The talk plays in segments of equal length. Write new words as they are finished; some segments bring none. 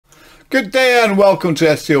Good day and welcome to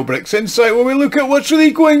SBR&x Insight, where we look at what's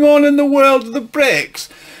really going on in the world of the BRICS.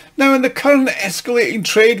 Now, in the current escalating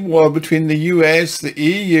trade war between the US, the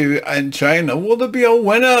EU and China, will there be a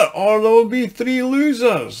winner or there will be three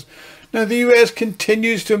losers? Now, the US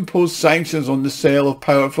continues to impose sanctions on the sale of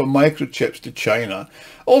powerful microchips to China,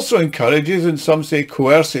 also encourages and some say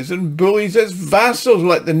coerces and bullies its vassals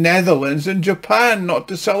like the Netherlands and Japan not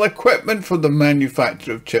to sell equipment for the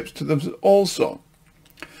manufacture of chips to them also.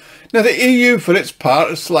 Now, the EU, for its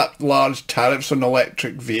part, has slapped large tariffs on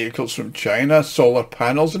electric vehicles from China, solar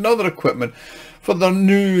panels and other equipment for their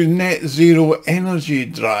new net zero energy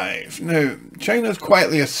drive. Now, China is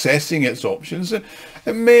quietly assessing its options. It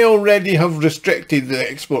may already have restricted the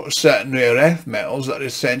export of certain rare earth metals that are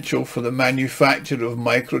essential for the manufacture of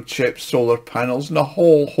microchips, solar panels and a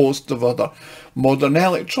whole host of other modern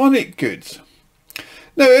electronic goods.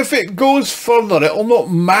 Now, if it goes further, it will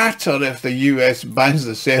not matter if the US bans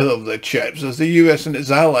the sale of the chips, as the US and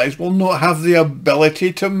its allies will not have the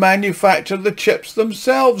ability to manufacture the chips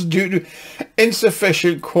themselves due to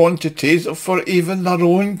insufficient quantities for even their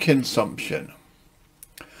own consumption.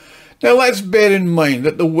 Now, let's bear in mind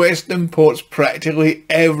that the West imports practically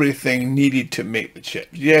everything needed to make the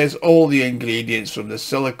chips. Yes, all the ingredients from the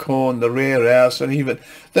silicon, the rare earths, and even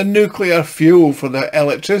the nuclear fuel for the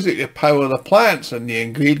electricity to power the plants, and the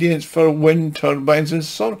ingredients for wind turbines and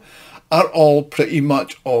so on are all pretty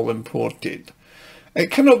much all imported. It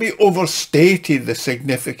cannot be overstated the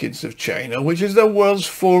significance of China, which is the world's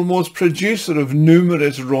foremost producer of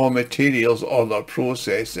numerous raw materials or their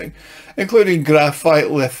processing, including graphite,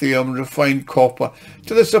 lithium, refined copper,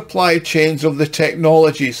 to the supply chains of the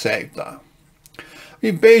technology sector.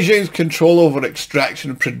 Beijing's control over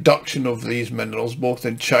extraction and production of these minerals, both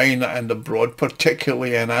in China and abroad,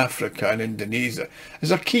 particularly in Africa and Indonesia,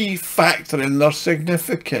 is a key factor in their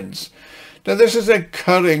significance. Now, this is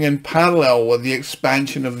occurring in parallel with the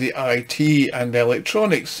expansion of the IT and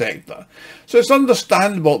electronics sector. So it's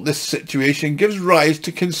understandable this situation gives rise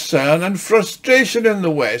to concern and frustration in the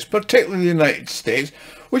West, particularly the United States,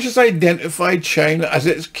 which has identified China as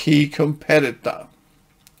its key competitor.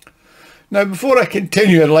 Now, before I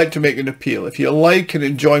continue, I'd like to make an appeal. If you like and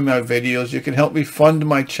enjoy my videos, you can help me fund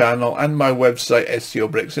my channel and my website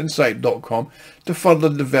sbrixinsight.com to further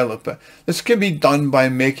develop it. This can be done by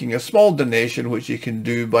making a small donation, which you can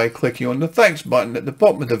do by clicking on the thanks button at the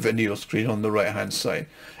bottom of the video screen on the right hand side.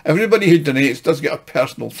 Everybody who donates does get a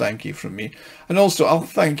personal thank you from me, and also I'll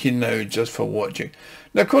thank you now just for watching.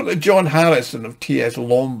 Now, according to John Harrison of TS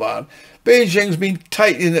Lombard, Beijing's been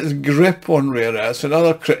tightening its grip on rare earths and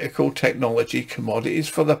other critical technology commodities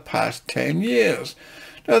for the past 10 years.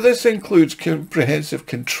 Now, this includes comprehensive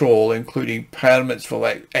control, including permits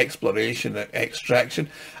for exploration and extraction,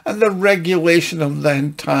 and the regulation of the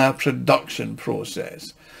entire production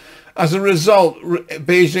process. As a result,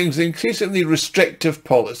 Beijing's increasingly restrictive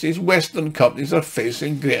policies, Western companies are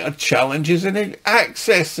facing greater challenges in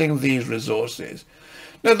accessing these resources.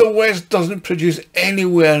 Now, the West doesn't produce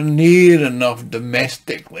anywhere near enough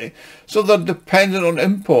domestically, so they're dependent on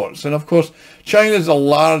imports. And of course, China is the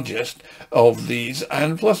largest of these,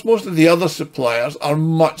 and plus most of the other suppliers are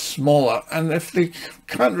much smaller. And if they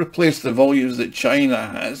can't replace the volumes that China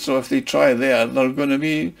has, so if they try there, they're going to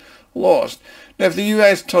be lost. Now, if the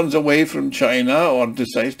US turns away from China or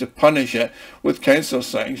decides to punish it with counter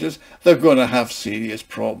sanctions, they're going to have serious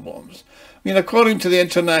problems. I mean, according to the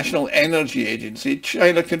International Energy Agency,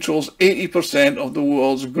 China controls 80% of the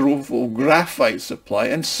world's global graphite supply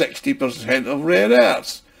and 60% of rare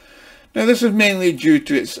earths. Now, this is mainly due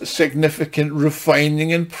to its significant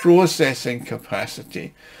refining and processing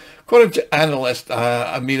capacity. According to analyst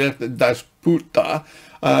Amira Dasputa,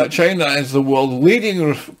 China is the world's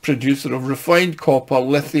leading producer of refined copper,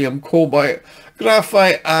 lithium, cobalt,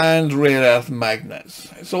 graphite and rare earth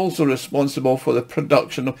magnets. It's also responsible for the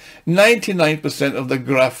production of 99% of the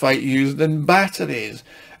graphite used in batteries,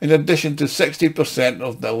 in addition to 60%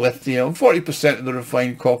 of the lithium, 40% of the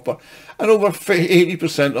refined copper, and over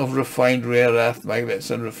 80% of refined rare earth magnets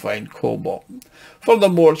and refined cobalt.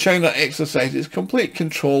 Furthermore, China exercises complete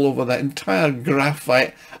control over the entire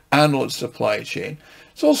graphite anode supply chain.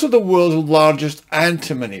 It's also the world's largest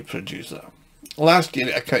antimony producer. Last year,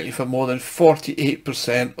 it accounted for more than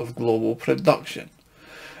 48% of global production.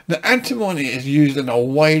 Now, antimony is used in a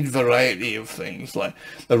wide variety of things, like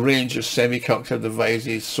the range of semiconductor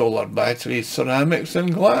devices, solar batteries, ceramics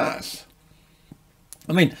and glass.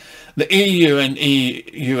 I mean, The EU and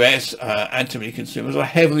US antimony consumers are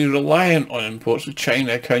heavily reliant on imports, with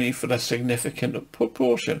China accounting for a significant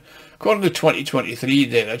proportion. According to 2023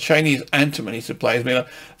 data, Chinese antimony supplies made up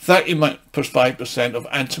 35% of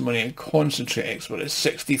antimony and concentrate exports,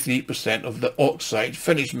 63% of the oxide,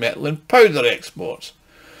 finished metal and powder exports.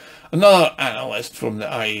 Another analyst from the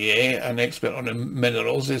IEA, an expert on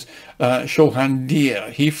minerals, is Shohan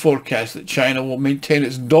Deer. He forecasts that China will maintain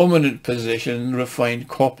its dominant position in refined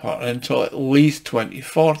copper until at least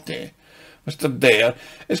 2040. Mr. Deer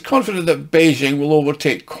is confident that Beijing will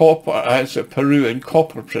overtake Peru in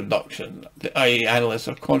copper production. The IEA analysts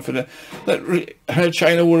are confident that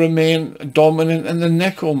China will remain dominant in the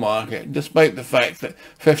nickel market, despite the fact that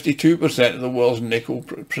 52% of the world's nickel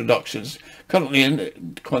production is currently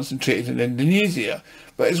concentrated in Indonesia.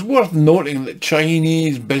 But it's worth noting that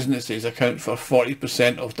Chinese businesses account for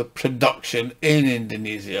 40% of the production in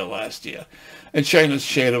Indonesia last year. And China's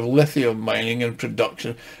share of lithium mining and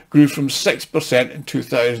production grew from 6% in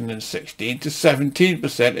 2016 to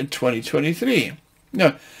 17% in 2023.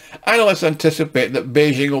 Now, analysts anticipate that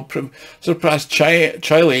Beijing will surpass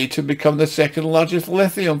Chile to become the second largest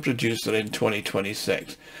lithium producer in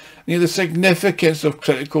 2026. The significance of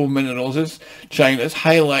critical minerals in China is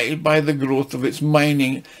highlighted by the growth of its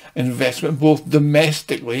mining investment both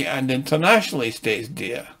domestically and internationally, states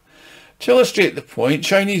Deer. To illustrate the point,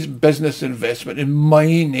 Chinese business investment in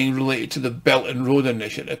mining related to the Belt and Road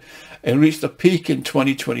Initiative reached a peak in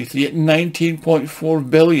 2023 at $19.4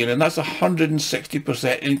 billion, and that's a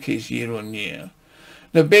 160% increase year on year.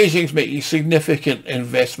 Now, Beijing's making significant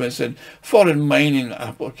investments in foreign mining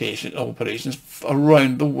operations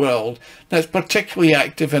around the world. Now, it's particularly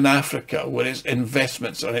active in Africa, where its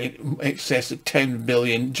investments are in excess of $10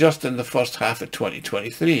 billion just in the first half of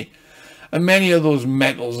 2023. And many of those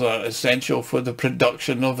metals are essential for the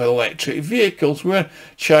production of electric vehicles, where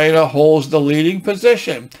China holds the leading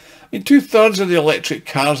position. I mean, 2/3 of the electric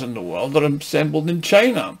cars in the world are assembled in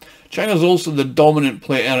China. China is also the dominant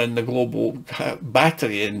player in the global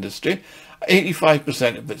battery industry,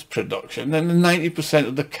 85% of its production, and 90%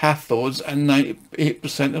 of the cathodes and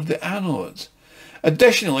 98% of the anodes.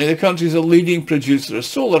 Additionally, the country is a leading producer of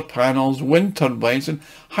solar panels, wind turbines and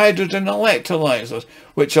hydrogen electrolyzers,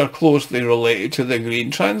 which are closely related to the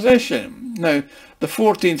green transition. Now, the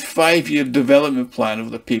 14th five-year development plan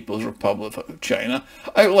of the People's Republic of China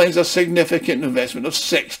outlines a significant investment of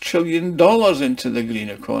 $6 trillion into the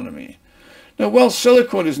green economy. Now, while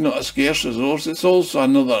silicon is not a scarce resource, it's also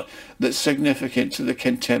another that's significant to the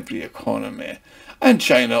contemporary economy. And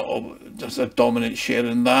China has a dominant share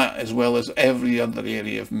in that, as well as every other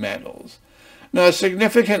area of metals. Now, a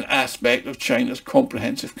significant aspect of China's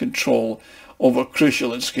comprehensive control over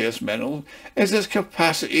crucial and scarce metals is its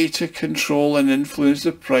capacity to control and influence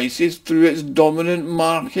the prices through its dominant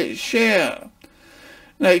market share.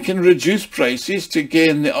 Now, it can reduce prices to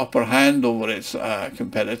gain the upper hand over its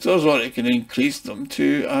competitors, or it can increase them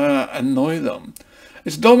to annoy them.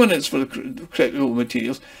 Its dominance for the critical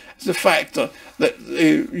materials is the fact that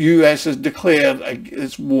the US has declared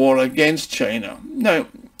its war against China. Now,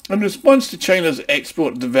 in response to China's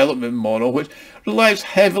export development model, which relies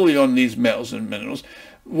heavily on these metals and minerals,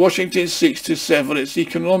 Washington seeks to sever its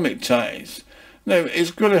economic ties. Now,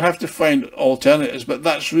 it's going to have to find alternatives, but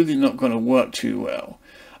that's really not going to work too well.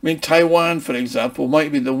 I mean, Taiwan, for example,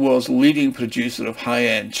 might be the world's leading producer of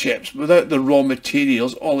high-end chips. Without the raw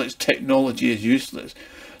materials, all its technology is useless.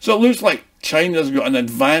 So it looks like China's got an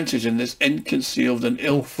advantage in this ill-concealed and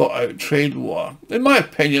ill-thought-out trade war. In my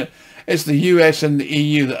opinion, it's the US and the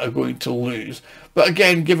EU that are going to lose. But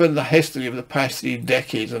again, given the history of the past 3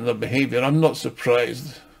 decades and their behaviour, I'm not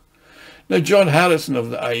surprised. Now, John Harrison of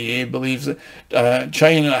the IEA believes that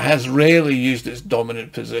China has rarely used its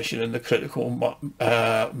dominant position in the critical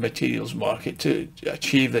materials market to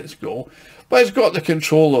achieve its goal, but it's got the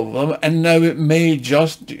control over them, and now it may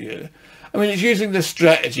just do it. I mean, it's using this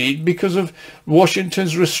strategy because of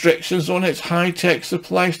Washington's restrictions on its high-tech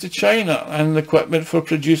supplies to China and equipment for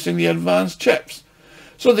producing the advanced chips.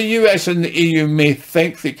 So the US and the EU may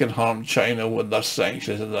think they can harm China with their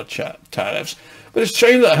sanctions and their tariffs, but it's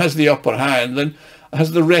China that has the upper hand and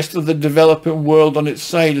has the rest of the developing world on its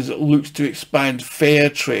side as it looks to expand fair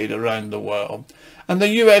trade around the world. And the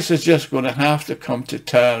US is just going to have to come to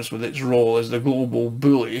terms with its role as the global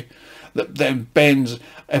bully that then bends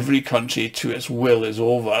every country to its will is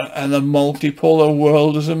over, and a multipolar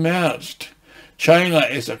world has emerged. China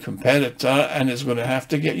is a competitor and is going to have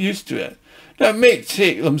to get used to it. Now, it may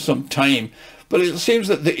take them some time, but it seems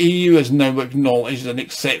that the EU has now acknowledged and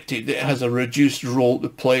accepted that it has a reduced role to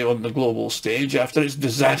play on the global stage after its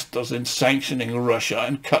disasters in sanctioning Russia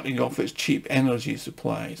and cutting off its cheap energy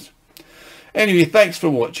supplies. Anyway, thanks for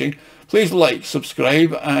watching. Please like,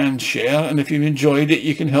 subscribe and share, and if you've enjoyed it,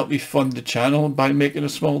 you can help me fund the channel by making a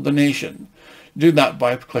small donation. Do that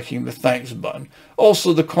by clicking the thanks button.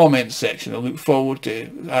 Also the comments section. I look forward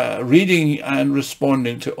to reading and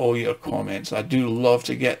responding to all your comments. I do love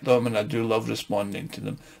to get them and I do love responding to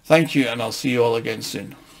them. Thank you, and I'll see you all again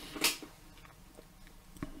soon.